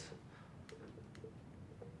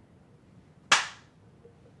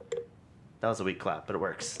That was a weak clap, but it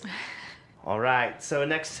works. All right. So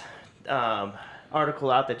next article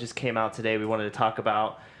out that just came out today we wanted to talk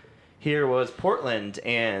about here was Portland.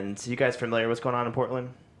 And you guys familiar with what's going on in Portland?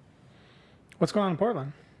 What's going on in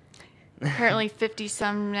Portland? Apparently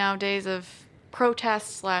 50-some now days of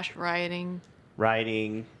protests / rioting.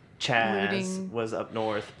 Rioting. Chaz Looting. was up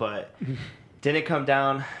north, but didn't come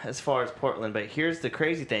down as far as Portland. But here's the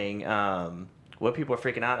crazy thing. What people are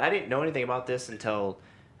freaking out. I didn't know anything about this until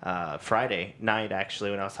Friday night,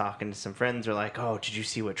 actually, when I was talking to some friends. They're like, oh, did you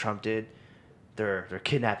see what Trump did? They're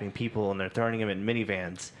kidnapping people and they're throwing them in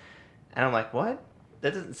minivans. And I'm like, what?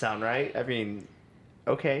 That doesn't sound right. I mean,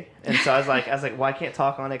 okay. And so I was like, well, I can't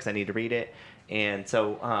talk on it because I need to read it. And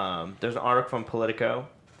so there's an article from Politico.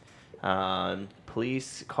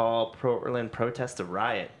 Police call Portland protest a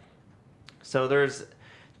riot. So there's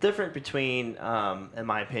different between, in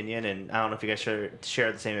my opinion, and I don't know if you guys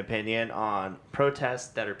share the same opinion on protests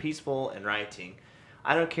that are peaceful and rioting.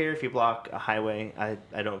 I don't care if you block a highway.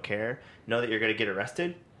 I don't care. Know that you're going to get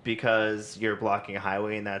arrested because you're blocking a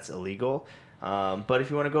highway and that's illegal. But if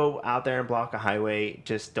you want to go out there and block a highway,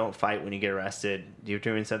 just don't fight when you get arrested. You're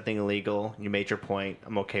doing something illegal. You made your point.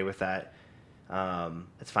 I'm okay with that.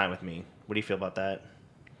 It's fine with me. What do you feel about that?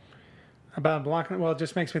 About blocking? Well, it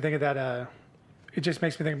just makes me think of that. It just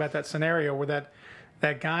makes me think about that scenario where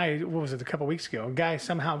that guy, what was it, a couple weeks ago? A guy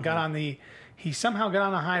somehow got on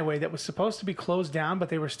a highway that was supposed to be closed down, but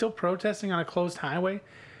they were still protesting on a closed highway,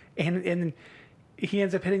 and he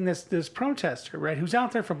ends up hitting this protester, right? Who's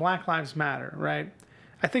out there for Black Lives Matter, right?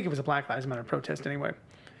 I think it was a Black Lives Matter protest anyway.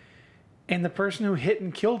 And the person who hit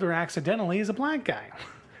and killed her accidentally is a black guy.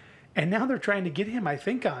 And now they're trying to get him, I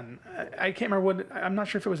think, on, I can't remember what, I'm not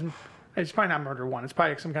sure if it's probably not murder one. It's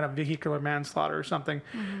probably some kind of vehicular manslaughter or something.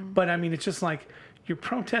 Mm-hmm. But I mean, it's just like you're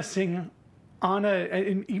protesting on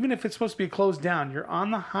and even if it's supposed to be closed down, you're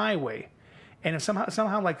on the highway. And if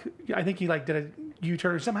somehow like, I think he like did a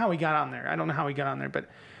U-turn or somehow he got on there. I don't know how he got on there,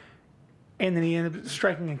 and then he ended up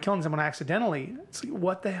striking and killing someone accidentally. It's like,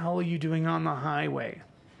 what the hell are you doing on the highway?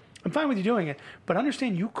 I'm fine with you doing it, but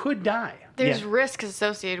understand you could die. There's risks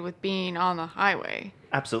associated with being on the highway.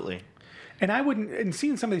 Absolutely. And I wouldn't, and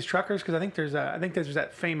seeing some of these truckers, because I think there's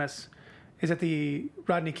that famous, is it the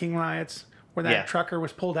Rodney King riots where that trucker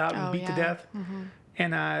was pulled out and beat to death? Mm-hmm.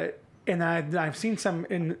 And I've seen some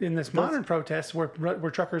in this modern protests where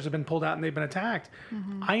truckers have been pulled out and they've been attacked.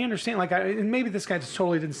 Mm-hmm. I understand, and maybe this guy just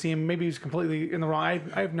totally didn't see him. Maybe he was completely in the wrong.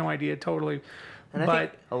 I have no idea totally. And I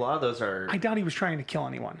think a lot of those are... I doubt he was trying to kill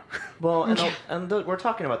anyone. Well, we're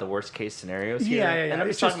talking about the worst case scenarios here. Yeah. And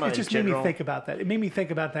it just made me think about that. It made me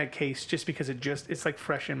think about that case just because it's like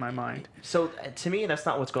fresh in my mind. So to me, that's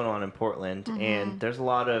not what's going on in Portland. Mm-hmm. And there's a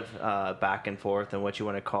lot of back and forth and what you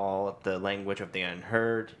want to call the language of the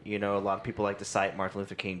unheard. You know, a lot of people like to cite Martin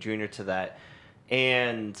Luther King Jr. to that.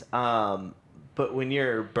 And but when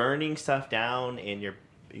you're burning stuff down and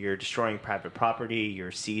you're destroying private property, you're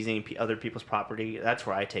seizing other people's property, that's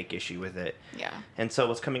where I take issue with it. Yeah. And so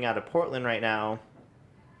what's coming out of Portland right now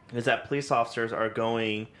is that police officers are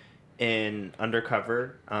going in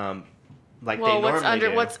undercover, they normally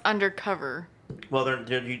do. What's undercover? Well, they're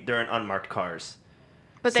in unmarked cars.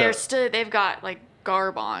 But they've got like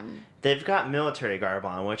garb on. They've got military garb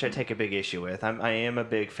on, which I take a big issue with. I am a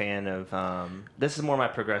big fan of. This is more my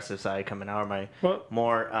progressive side coming out,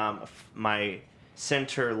 or my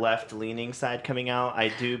center left leaning side coming out. I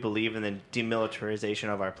do believe in the demilitarization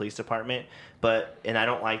of our police department, and I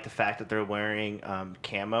don't like the fact that they're wearing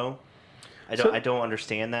camo. I don't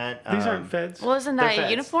understand that. These aren't feds. Well, isn't that a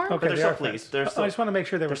uniform? Okay, but they're still police. I just want to make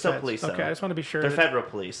sure they're still feds. police. Okay, though. I just want to be sure they're federal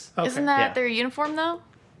police. Okay. Isn't that their uniform though?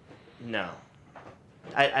 No,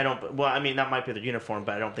 I don't. Well, I mean that might be their uniform,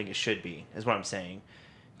 but I don't think it should be. Is what I'm saying.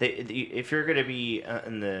 If you're going to be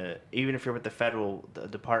even if you're with the federal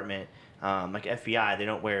department. Like FBI, they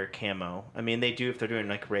don't wear camo. I mean, they do if they're doing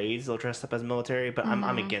like raids, they'll dress up as military, but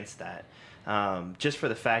I'm against that. Just for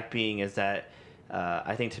the fact being is that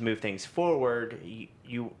I think to move things forward,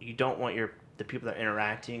 you don't want the people that are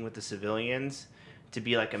interacting with the civilians to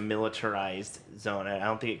be like a militarized zone. I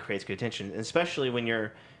don't think it creates good attention, especially when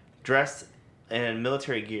you're dressed in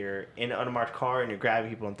military gear in an unmarked car and you're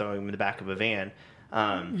grabbing people and throwing them in the back of a van.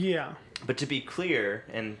 But to be clear,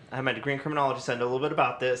 and I have my degree in criminology, so I know a little bit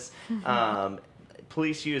about this,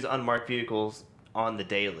 police use unmarked vehicles on the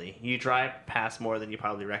daily. You drive past more than you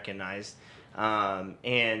probably recognize.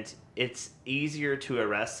 And it's easier to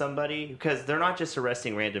arrest somebody because they're not just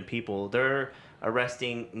arresting random people. They're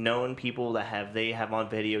arresting known people that they have on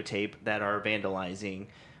videotape that are vandalizing.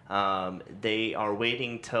 They are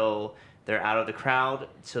waiting till they're out of the crowd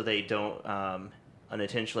so they don't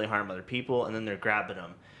unintentionally harm other people, and then they're grabbing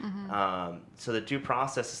them. So the due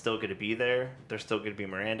process is still going to be there. They're still going to be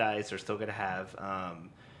Mirandized. They're still going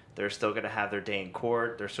to have their day in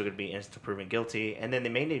court. They're still going to be instant proven guilty, and then they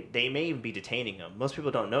may even be detaining them. Most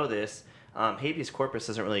people don't know this. Habeas corpus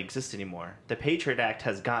doesn't really exist anymore. The Patriot Act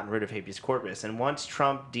has gotten rid of habeas corpus, and once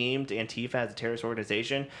Trump deemed Antifa as a terrorist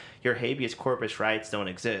organization, your habeas corpus rights don't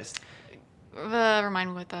exist. Remind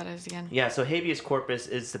me what that is again. Yeah, so habeas corpus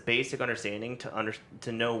is the basic understanding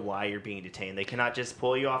to know why you're being detained. They cannot just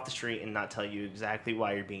pull you off the street and not tell you exactly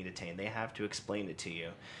why you're being detained. They have to explain it to you.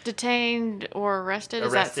 Detained or arrested?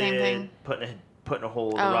 Is that same thing? Put in a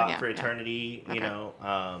hole to rot for yeah. eternity. Okay. You know,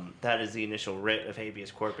 that is the initial writ of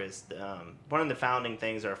habeas corpus. One of the founding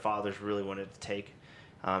things our fathers really wanted to take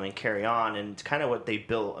and carry on, and it's kind of what they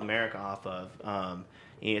built America off of.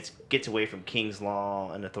 It gets away from King's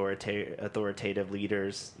law and authoritative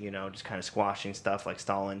leaders, you know, just kind of squashing stuff like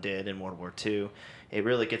Stalin did in World War II. It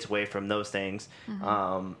really gets away from those things.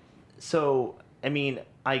 So, I mean,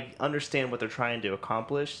 I understand what they're trying to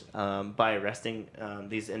accomplish by arresting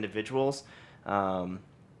these individuals.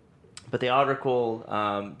 But the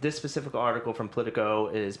article, this specific article from Politico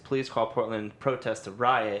is Police Call Portland Protest a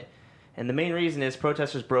Riot. And the main reason is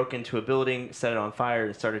protesters broke into a building, set it on fire,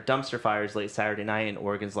 and started dumpster fires late Saturday night in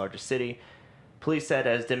Oregon's largest city. Police said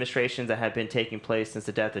as demonstrations that had been taking place since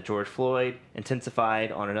the death of George Floyd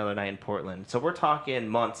intensified on another night in Portland. So we're talking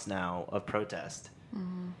months now of protest.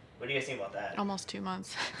 What do you guys think about that? Almost 2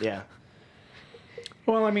 months. Yeah.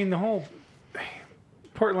 Well, I mean, the whole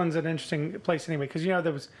Portland's an interesting place anyway, because, you know,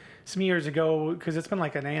 there was some years ago, because it's been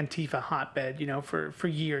like an Antifa hotbed, you know, for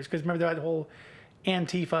years. Because remember that whole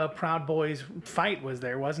Antifa Proud Boys fight was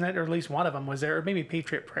there, wasn't it? Or at least one of them was there, or maybe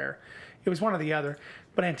Patriot Prayer. It was one or the other.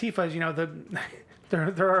 But Antifa, you know,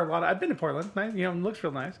 there are a lot of, I've been to Portland, you know, it looks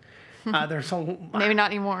real nice. There's Maybe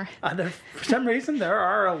not anymore. For some reason, there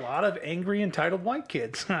are a lot of angry, entitled white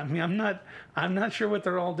kids. I mean, I'm not sure what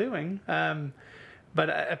they're all doing, but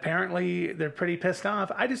apparently they're pretty pissed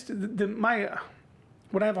off. I just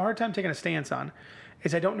what I have a hard time taking a stance on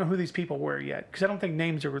is I don't know who these people were yet, because I don't think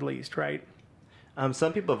names are released, right?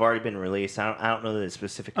 Some people have already been released. I don't know the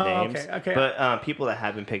specific names. Okay. But people that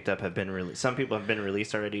have been picked up have been released. Some people have been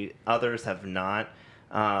released already. Others have not.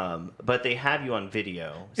 But they have you on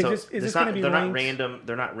video. So is this going to be they're linked? not random.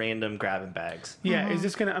 They're not random grabbing bags. Yeah. Is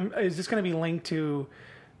this going to be linked to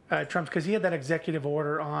Trump's? Because he had that executive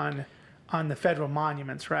order on the federal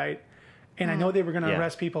monuments, right? And I know they were going to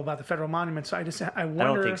arrest people about the federal monuments. So I wonder.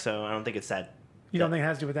 I don't think so. I don't think it's that. You don't think it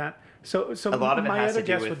has to do with that? So a lot of it my has other to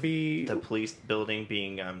do guess with would be the police building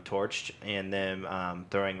being torched and them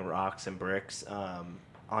throwing rocks and bricks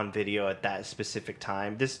on video at that specific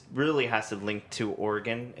time. This really has to link to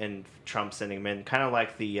Oregon and Trump sending them in, kind of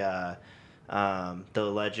like the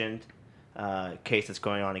Legend case that's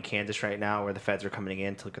going on in Kansas right now, where the feds are coming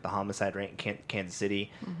in to look at the homicide rate in Kansas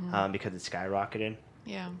City because it's skyrocketed.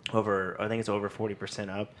 Yeah. I think it's over 40%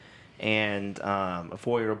 up. And a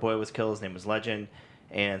 4-year-old boy was killed. His name was Legend.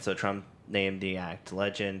 And so Trump named the act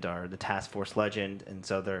Legend, or the task force Legend. And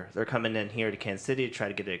so they're coming in here to Kansas City to try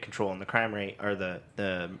to get a control on the crime rate, or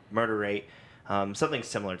the murder rate. Something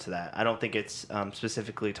similar to that. I don't think it's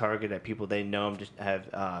specifically targeted at people they know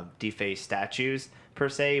have defaced statues per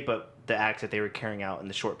se, but the acts that they were carrying out in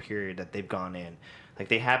the short period that they've gone in. Like,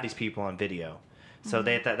 they have these people on video. So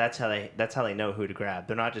that's how they know who to grab.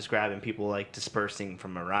 They're not just grabbing people like dispersing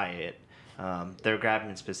from a riot. They're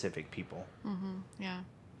grabbing specific people. Yeah.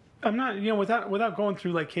 I'm not, you know, without going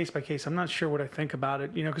through like case by case, I'm not sure what I think about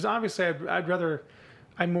it, you know, because obviously I'd rather,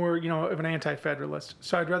 I'm more, you know, of an anti-federalist,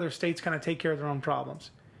 so I'd rather states kind of take care of their own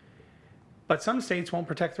problems. But some states won't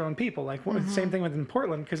protect their own people. Like same thing within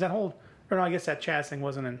Portland, because that whole, or no, I guess that Chaz thing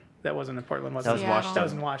wasn't in Portland, was it? That was Washington. That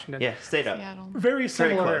was in Washington. Yeah, stayed up. Seattle. Very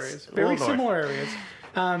similar close. areas. A Very little north. similar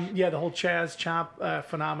areas. Yeah, the whole Chaz Chop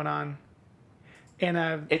phenomenon. And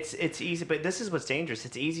it's easy, but this is what's dangerous.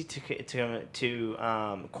 It's easy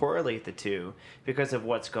to correlate the two because of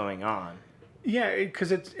what's going on. yeah,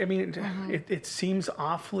 because it seems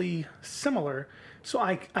awfully similar. So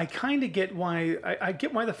I kind of get why I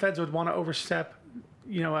get why the feds would want to overstep,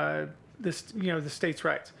 the states'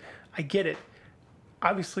 rights. I get it.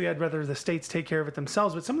 Obviously, I'd rather the states take care of it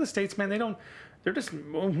themselves. But some of the states, man, they're just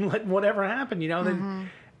won't let whatever happen.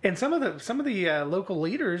 And some of the local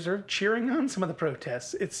leaders are cheering on some of the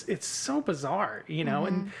protests. It's so bizarre,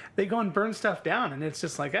 and they go and burn stuff down, and it's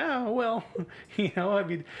just like, oh well, I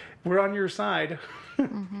mean, we're on your side.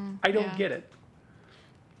 I don't get it.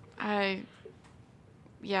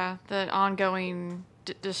 The ongoing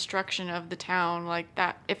destruction of the town like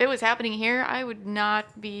that. If it was happening here, I would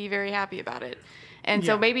not be very happy about it. And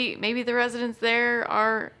Yeah. so maybe the residents there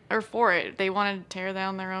are for it. They want to tear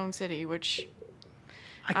down their own city, which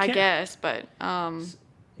I can't- guess, but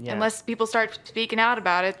Yeah. unless people start speaking out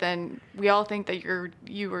about it, then we all think that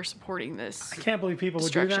you are supporting this. I can't believe people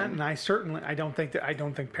would do that, Destruction. and I don't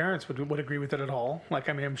think parents would agree with it at all. Like,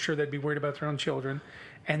 I mean, I'm sure they'd be worried about their own children,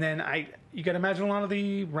 and then you got to imagine a lot of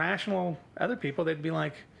the rational other people. They'd be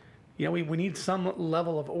like, you know, we need some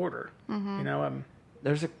level of order. Mm-hmm. You know,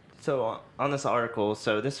 So on this article,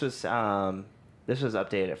 so this was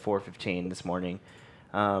updated at 4:15 this morning.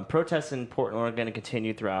 Protests in Portland are going to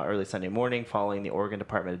continue throughout early Sunday morning following the Oregon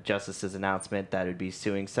Department of Justice's announcement that it would be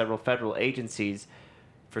suing several federal agencies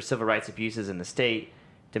for civil rights abuses in the state.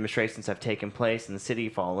 Demonstrations have taken place in the city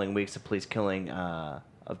following weeks of police killing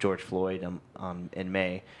of George Floyd in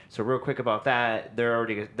May. So real quick about that, they're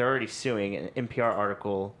already suing an NPR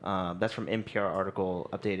article. That's from NPR article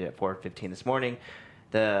updated at 4:15 this morning.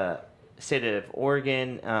 The state of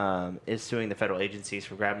Oregon is suing the federal agencies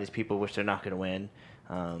for grabbing these people, which they're not going to win.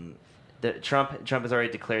 Trump has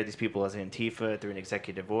already declared these people as Antifa through an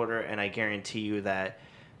executive order, and I guarantee you that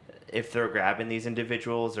if they're grabbing these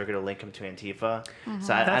individuals, they're going to link them to Antifa. Mm-hmm.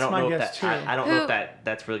 So I That's don't my know if guess, that too. I don't know if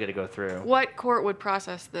that's really going to go through. What court would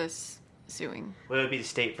process this suing? Well, it would be the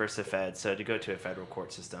state versus the Fed, so to go to a federal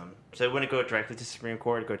court system. So it wouldn't go directly to Supreme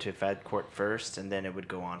Court, it'd go to a Fed court first, and then it would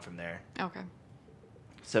go on from there. Okay.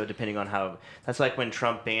 So depending on how, that's like when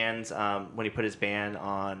Trump bans, when he put his ban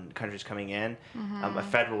on countries coming in, a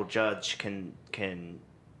federal judge can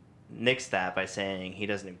nix that by saying he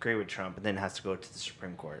doesn't agree with Trump, and then has to go to the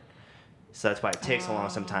Supreme Court. So that's why it takes so long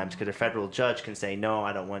sometimes, because a federal judge can say, no,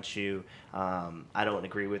 I don't want you, I don't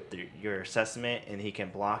agree with your assessment, and he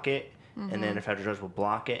can block it, and then a federal judge will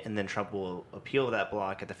block it, and then Trump will appeal that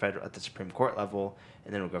block at the Supreme Court level,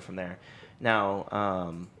 and then we'll go from there.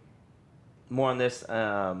 Now, more on this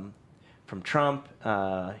from Trump.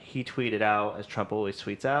 He tweeted out, as Trump always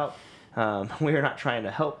tweets out, "We are not trying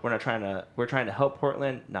to help. We're trying to help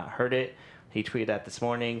Portland, not hurt it." He tweeted that this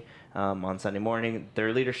morning on Sunday morning.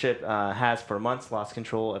 Their leadership has for months lost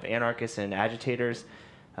control of anarchists and agitators.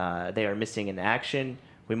 They are missing in action.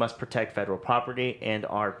 We must protect federal property and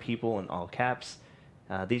our people, in all caps.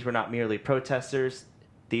 These were not merely protesters.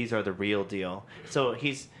 These are the real deal. So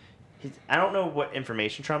I don't know what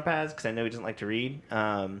information Trump has, because I know he doesn't like to read.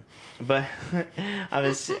 But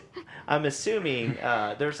I'm assuming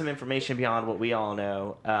there's some information beyond what we all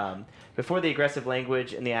know. Before the aggressive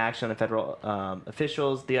language and the action of the federal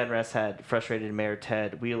officials, the unrest had frustrated Mayor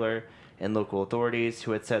Ted Wheeler and local authorities,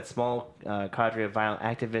 who had said small cadre of violent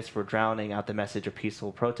activists were drowning out the message of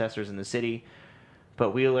peaceful protesters in the city.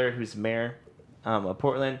 But Wheeler, who's mayor of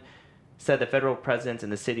Portland, said the federal presence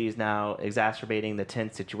in the city is now exacerbating the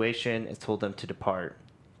tense situation and told them to depart.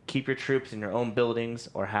 Keep your troops in your own buildings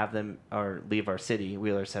or leave our city,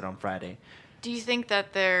 Wheeler said on Friday. Do you think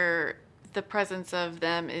that the presence of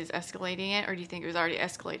them is escalating it, or do you think it was already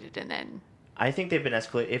escalated and then? I think they've been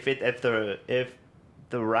escalated. If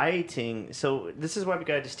the rioting, so this is why we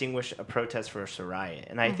got to distinguish a protest versus a riot,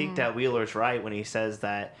 and I think that Wheeler's right when he says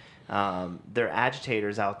that there are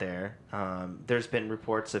agitators out there. There's been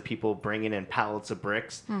reports of people bringing in pallets of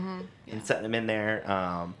bricks and setting them in there.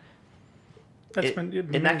 And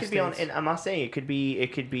that could be on. And I'm not saying it could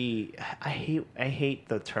be. I hate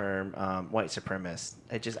the term white supremacist.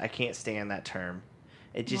 I can't stand that term.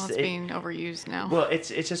 It's being overused now. Well, it's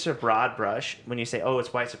just a broad brush when you say, oh,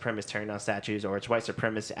 it's white supremacists tearing down statues, or it's white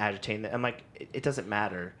supremacists agitating them. I'm like, it doesn't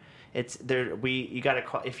matter. It's there. You got to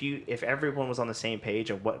call if everyone was on the same page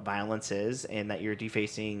of what violence is, and that you're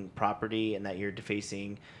defacing property, and that you're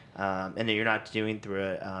defacing, and that you're not doing through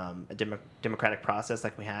a democratic process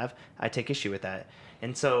like we have. I take issue with that,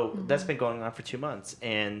 and so that's been going on for 2 months,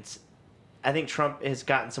 and I think Trump has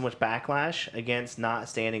gotten so much backlash against not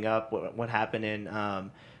standing up. What happened in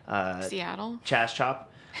Seattle, Chas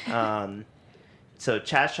Chop. So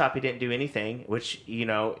Chas Chop, he didn't do anything, which,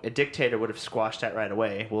 a dictator would have squashed that right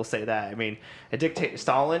away. We'll say that. I mean,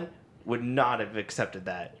 Stalin would not have accepted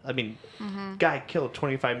that. I mean, guy killed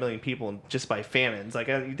 25 million people just by famines. Like,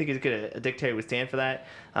 you think a dictator would stand for that?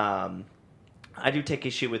 I do take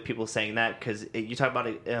issue with people saying that, because you talk about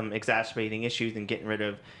exacerbating issues and getting rid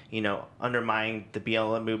of, undermining the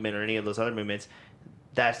BLM movement or any of those other movements.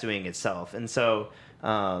 That's doing itself. And so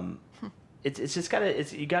it's just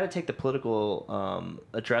you gotta take the political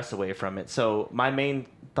address away from it. So my main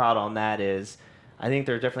thought on that is, I think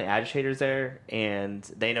there are definitely agitators there, and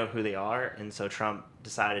they know who they are, and so Trump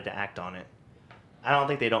decided to act on it. I don't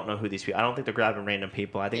think they don't know who these people. I don't think they're grabbing random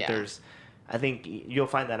people. I think I think you'll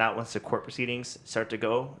find that out once the court proceedings start to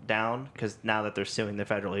go down, because now that they're suing the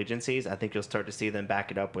federal agencies, I think you'll start to see them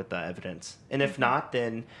back it up with evidence. And if not,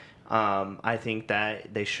 then I think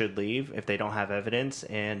that they should leave if they don't have evidence,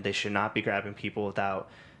 and they should not be grabbing people without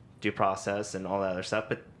due process and all that other stuff.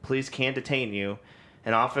 But police can detain you.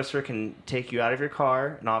 An officer can take you out of your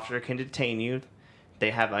car. An officer can detain you.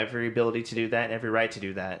 They have every ability to do that and every right to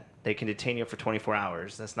do that. They can detain you for 24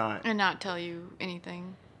 hours. That's not... And not tell you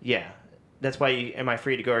anything. Yeah. That's why, am I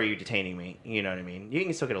free to go, or are you detaining me? You know what I mean? You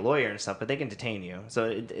can still get a lawyer and stuff, but they can detain you.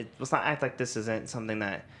 So let's not act like this isn't something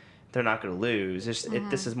that they're not going to lose. This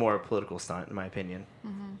is more a political stunt, in my opinion.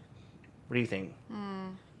 Mm-hmm. What do you think?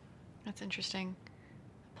 That's interesting.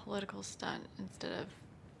 Political stunt instead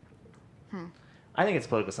of... I think it's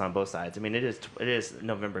political stunt on both sides. I mean, it is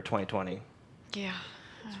November 2020. Yeah.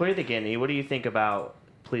 So what do you think, Andy? What do you think about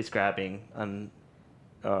police grabbing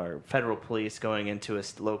or federal police going into a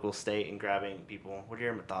local state and grabbing people? What are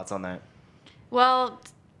your thoughts on that? Well,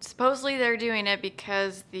 supposedly they're doing it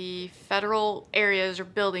because the federal areas or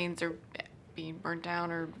buildings are being burnt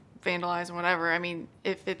down or vandalized and whatever. I mean,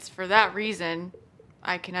 if it's for that reason,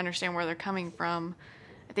 I can understand where they're coming from.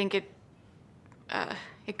 I think it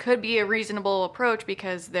could be a reasonable approach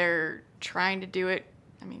because they're trying to do it,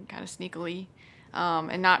 I mean, kind of sneakily,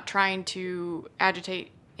 and not trying to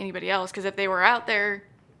agitate anybody else. Because if they were out there,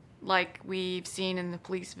 like we've seen in the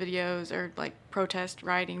police videos or like protest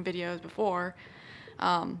rioting videos before,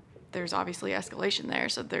 there's obviously escalation there.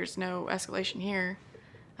 So there's no escalation here.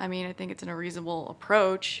 I mean, I think it's a reasonable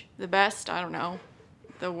approach. The best, I don't know.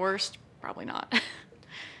 The worst, probably not.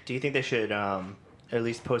 Do you think they should at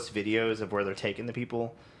least post videos of where they're taking the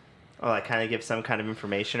people? Or like kind of give some kind of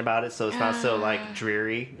information about it so it's not so like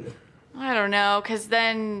dreary? I don't know, because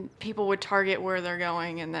then people would target where they're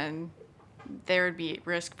going, and then there would be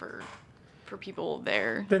risk for people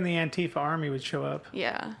there. Then the Antifa army would show up.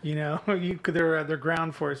 Yeah. You know, their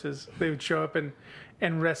ground forces. They would show up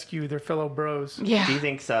and rescue their fellow bros. Yeah. Do you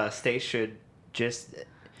think states should just...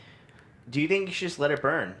 Do you think you should just let it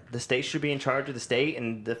burn? The state should be in charge of the state,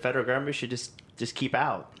 and the federal government should just keep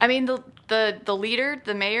out. I mean, the leader,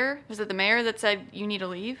 the mayor, was it the mayor that said you need to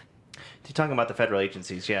leave? You're talking about the federal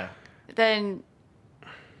agencies, yeah. Then,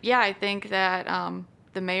 yeah, I think that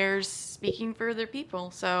the mayor's speaking for their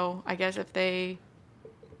people. So I guess if they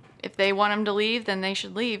want them to leave, then they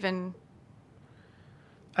should leave. And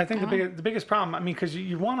I think the biggest problem, I mean, because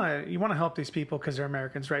you want to help these people because they're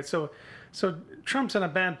Americans, right? So Trump's in a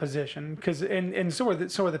bad position because and so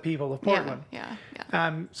are the people of Portland. Yeah.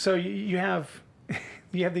 So you have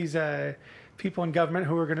these people in government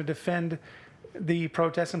who are going to defend the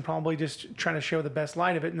protests and probably just trying to show the best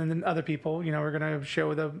light of it, and then other people, you know, are going to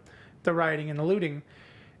show the rioting and the looting.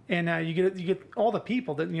 And you get all the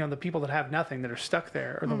people that, you know, the people that have nothing that are stuck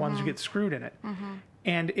there are the ones who get screwed in it. Mm-hmm.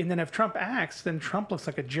 And then if Trump acts, then Trump looks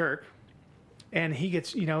like a jerk, and he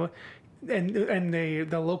gets, you know, and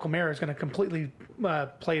the local mayor is going to completely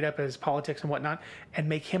play it up as politics and whatnot, and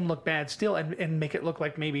make him look bad still, and make it look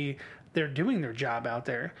like maybe they're doing their job out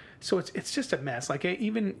there. So it's just a mess. Like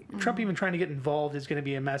Trump even trying to get involved is going to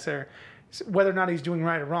be a mess there. Whether or not he's doing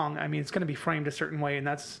right or wrong, I mean, it's going to be framed a certain way, and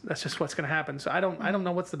that's just what's going to happen. So I don't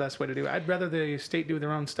know what's the best way to do it. I'd rather the state do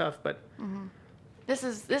their own stuff, but. Mm-hmm. This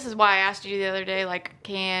is why I asked you the other day, like,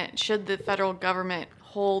 should the federal government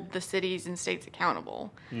hold the cities and states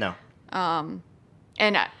accountable? No. I'm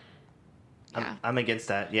against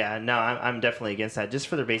that. Yeah, no, I'm definitely against that. Just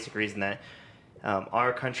for the basic reason that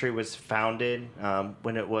our country was founded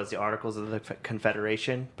when it was the Articles of the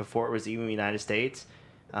Confederation, before it was even the United States.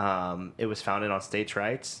 It was founded on states'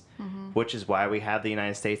 rights, which is why we have the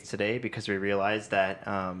United States today, because we realized that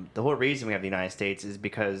the whole reason we have the United States is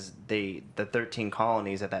because the 13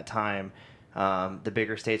 colonies at that time, the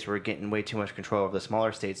bigger states were getting way too much control over the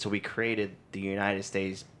smaller states, so we created the United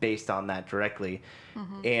States based on that directly.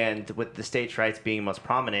 And with the states' rights being most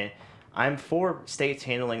prominent, I'm for states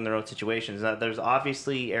handling their own situations. Now, there's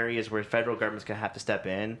obviously areas where federal government's going to have to step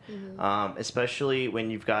in, especially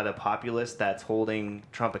when you've got a populace that's holding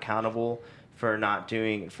Trump accountable for not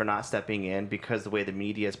stepping in because the way the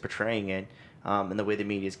media is portraying it, and the way the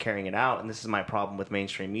media is carrying it out. And this is my problem with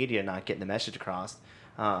mainstream media not getting the message across.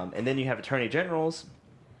 And then you have attorney generals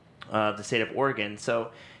of the state of Oregon.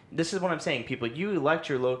 So this is what I'm saying, people. You elect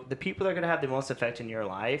the people that are going to have the most effect in your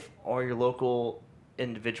life are your local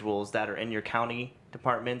individuals that are in your county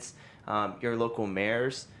departments, your local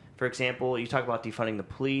mayors. For example, you talk about defunding the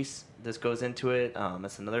police. This goes into it.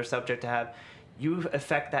 That's another subject to have. You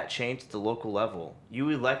affect that change at the local level. You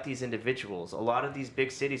elect these individuals. A lot of these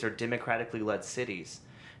big cities are democratically led cities.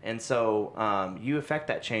 And so you affect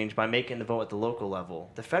that change by making the vote at the local level.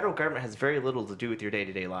 The federal government has very little to do with your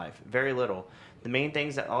day-to-day life. Very little. The main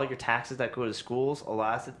things that all your taxes that go to schools,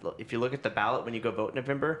 if you look at the ballot when you go vote in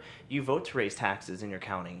November, you vote to raise taxes in your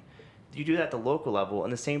county. You do that at the local level,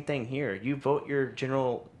 and the same thing here. You vote your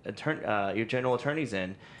general attorneys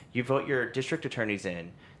in. You vote your district attorneys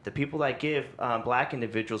in. The people that give black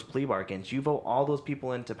individuals plea bargains, you vote all those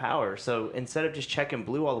people into power. So instead of just checking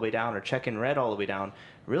blue all the way down or checking red all the way down,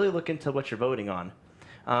 really look into what you're voting on.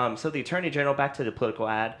 So the Attorney General, back to the political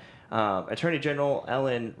ad, Attorney General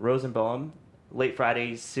Ellen Rosenbaum late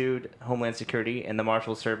Friday sued Homeland Security and the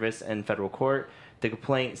Marshal Service in federal court. The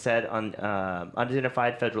complaint said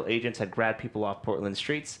unidentified federal agents had grabbed people off Portland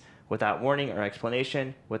streets without warning or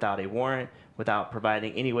explanation, without a warrant, without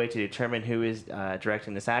providing any way to determine who is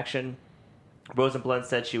directing this action. Rosenblum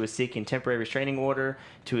said she was seeking temporary restraining order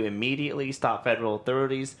to immediately stop federal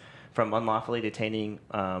authorities from unlawfully detaining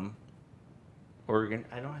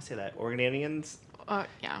Oregonians?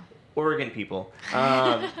 Yeah. Oregon people.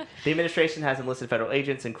 The administration has enlisted federal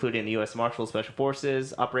agents, including the U.S. Marshals Special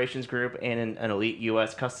Forces Operations Group and an elite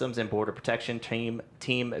U.S. Customs and Border Protection team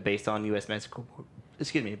based on U.S.-Mexico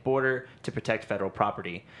border to protect federal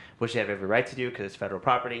property, which they have every right to do because it's federal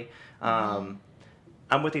property. I'm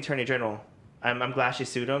with the Attorney General. I'm glad she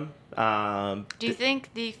sued him. Do you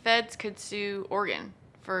think the feds could sue Oregon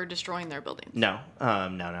for destroying their buildings? No,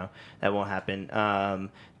 that won't happen. I'm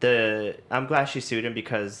glad she sued him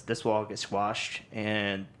because this will all get squashed.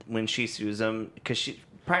 And when she sues him, because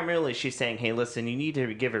she's saying, hey, listen, you need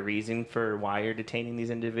to give a reason for why you're detaining these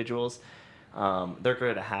individuals. They're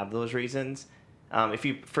going to have those reasons.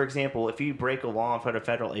 For example, if you break a law in front of a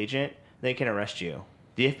federal agent, they can arrest you.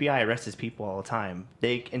 The FBI arrests people all the time.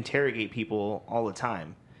 They interrogate people all the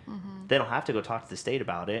time. Mm-hmm. They don't have to go talk to the state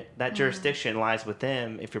about it. That jurisdiction lies with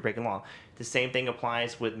them if you're breaking law. The same thing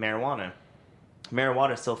applies with marijuana.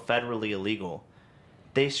 Marijuana is still federally illegal.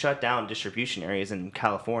 They shut down distribution areas in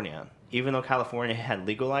California. Even though California had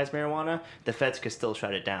legalized marijuana, the feds could still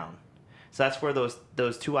shut it down. So that's where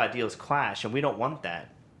those two ideals clash, and we don't want that.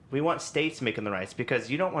 We want states making the rights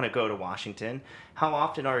because you don't want to go to Washington. How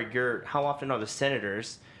often are the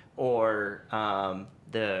senators or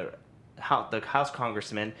the House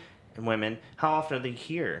congressmen and women? How often are they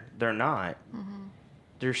here? They're not. Mm-hmm.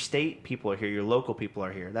 Your state people are here. Your local people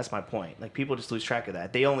are here. That's my point. Like, people just lose track of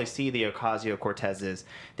that. They only see the Ocasio-Cortezes.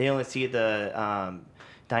 They only see the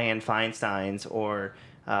Dianne Feinsteins or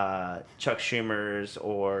Chuck Schumers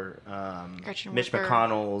or Mitch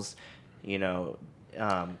McConnell's.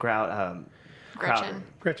 Gretchen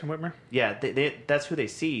Whitmer. Yeah, that's who they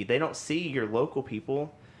see. They don't see your local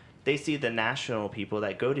people. They see the national people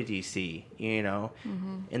that go to D.C.,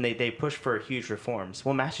 and they push for huge reforms.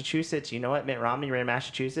 Well, Massachusetts, you know what? Mitt Romney ran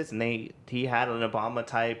Massachusetts, and he had an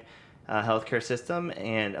Obama-type healthcare system,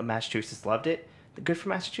 and Massachusetts loved it. Good for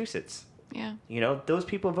Massachusetts. Yeah. Those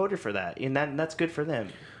people voted for that, and that's good for them.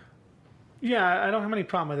 Yeah, I don't have any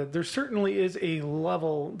problem with it. There certainly is a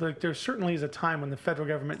level, there certainly is a time when the federal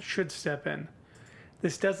government should step in.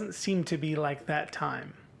 This doesn't seem to be like that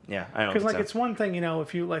time. Yeah, I don't. Because it's one thing,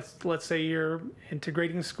 if you let's say you're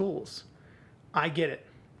integrating schools, I get it.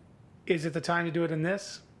 Is it the time to do it in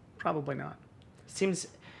this? Probably not. It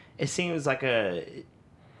seems like and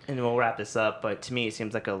we'll wrap this up. But to me, it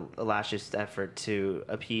seems like a last effort to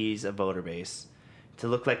appease a voter base, to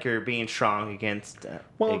look like you're being strong against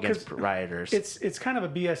rioters. It's kind of a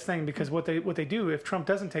BS thing because what they do, if Trump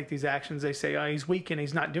doesn't take these actions, they say, he's weak and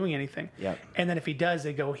he's not doing anything. Yep. And then if he does,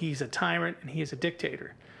 they go, he's a tyrant and he is a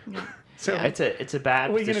dictator. Yeah. So yeah. It's a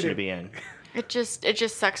bad position to be in. It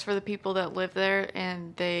just sucks for the people that live there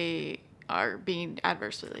and they are being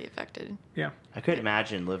adversely affected. Yeah. I couldn't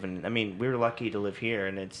imagine living. I mean, we were lucky to live here,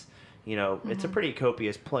 and it's it's a pretty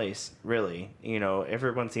copious place, really.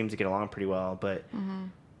 Everyone seems to get along pretty well, but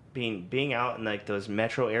being out in like those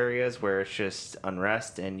metro areas where it's just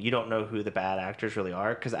unrest and you don't know who the bad actors really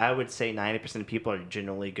are, because I would say 90% of people are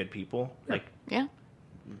generally good people. Like, yeah.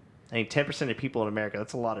 I mean, 10% of people in America,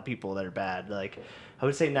 that's a lot of people that are bad. Like, I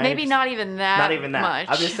would say 90%. Maybe not even that much.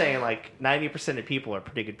 I'm just saying, like, 90% of people are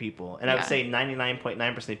pretty good people. And I would say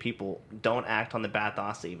 99.9% of people don't act on the bad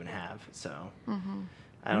thoughts they even have. So,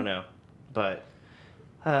 I don't know. But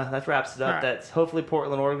that wraps it up. Right. That's hopefully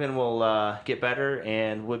Portland, Oregon will get better.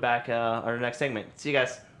 And we'll be back on our next segment. See you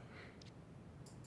guys.